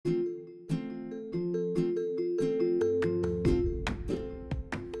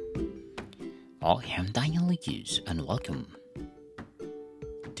I am Daniel Lucas and welcome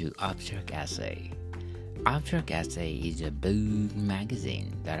to Abstract Essay. Abstract Essay is a book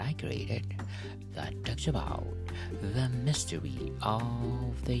magazine that I created that talks about the mystery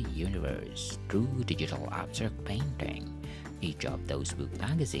of the universe through digital abstract painting. Each of those book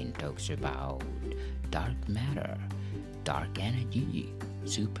magazines talks about dark matter, dark energy,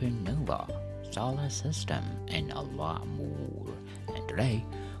 supernova, solar system, and a lot more. And today,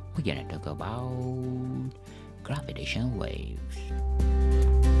 we're gonna talk about gravitational waves.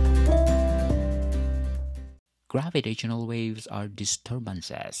 Gravitational waves are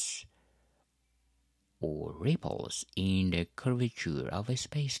disturbances or ripples in the curvature of a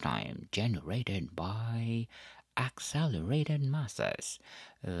space-time generated by accelerated masses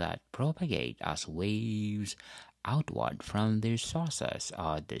that propagate as waves outward from their sources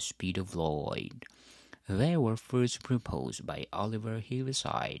at the speed of light. They were first proposed by Oliver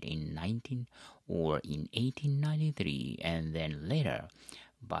Heaviside in 1893 and then later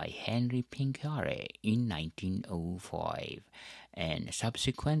by Henry Poincaré in 1905 and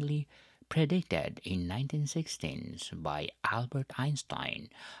subsequently predicted in 1916 by Albert Einstein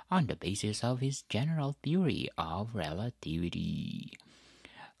on the basis of his general theory of relativity.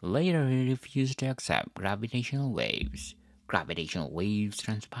 Later he refused to accept gravitational waves. Gravitational waves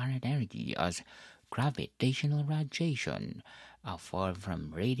transparent energy as gravitational radiation, far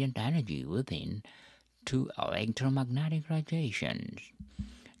from radiant energy within, to electromagnetic radiations.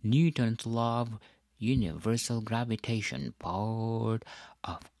 Newton's law of universal gravitation, part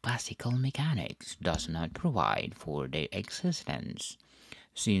of classical mechanics, does not provide for their existence,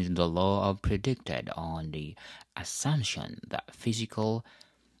 since the law of predicted on the assumption that physical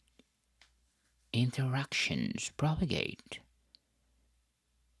interactions propagate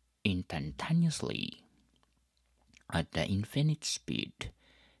instantaneously at the infinite speed,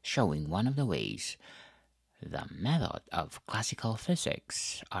 showing one of the ways the method of classical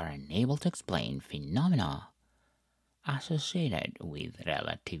physics are unable to explain phenomena associated with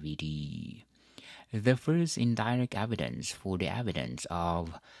relativity. The first indirect evidence for the evidence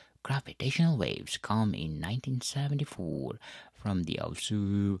of gravitational waves come in 1974 from the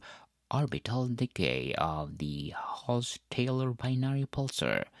observed orbital decay of the Hulse-Taylor binary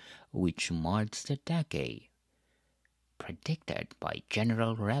pulsar, which marks the decay predicted by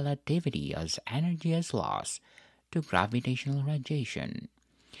general relativity as energy is lost to gravitational radiation.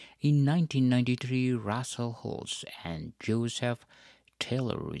 In 1993, Russell Hulse and Joseph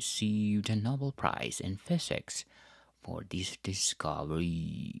Taylor received a Nobel Prize in Physics for this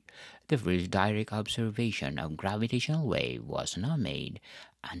discovery. The first direct observation of gravitational wave was not made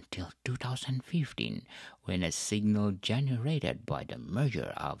until 2015, when a signal generated by the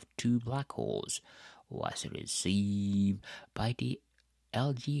merger of two black holes was received by the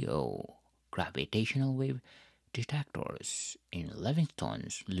LGO gravitational wave detectors in Livingston,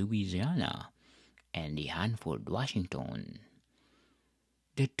 Louisiana, and the Hanford, Washington.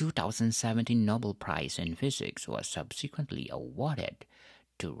 The 2017 Nobel Prize in Physics was subsequently awarded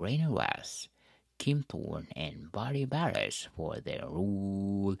to Rainer West, Kim Thorne, and Barry Barish for their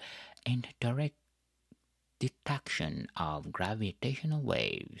role in the direct detection of gravitational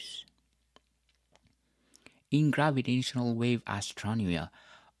waves. In gravitational wave astronomy,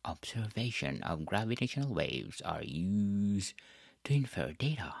 observation of gravitational waves are used to infer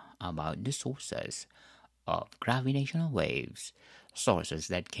data about the sources of gravitational waves. Sources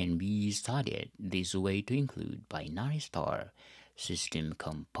that can be studied this way to include binary star system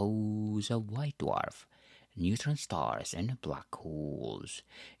composed of white dwarf, neutron stars, and black holes,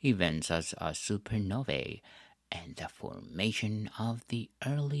 events such as supernovae, and the formation of the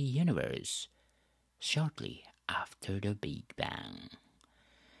early universe shortly after the Big Bang.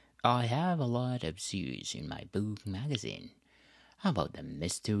 I have a lot of series in my book magazine about the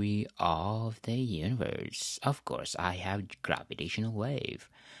mystery of the universe. Of course, I have gravitational wave,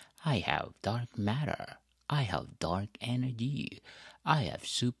 I have dark matter, I have dark energy, I have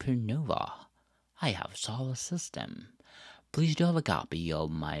supernova, I have solar system. Please do have a copy of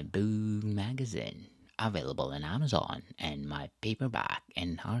my book magazine available on Amazon, and my paperback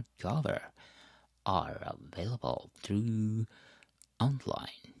and hardcover are available through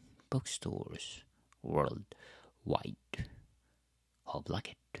online bookstores worldwide. Hope like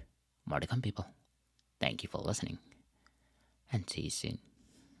it. More to come, people. Thank you for listening, and see you soon.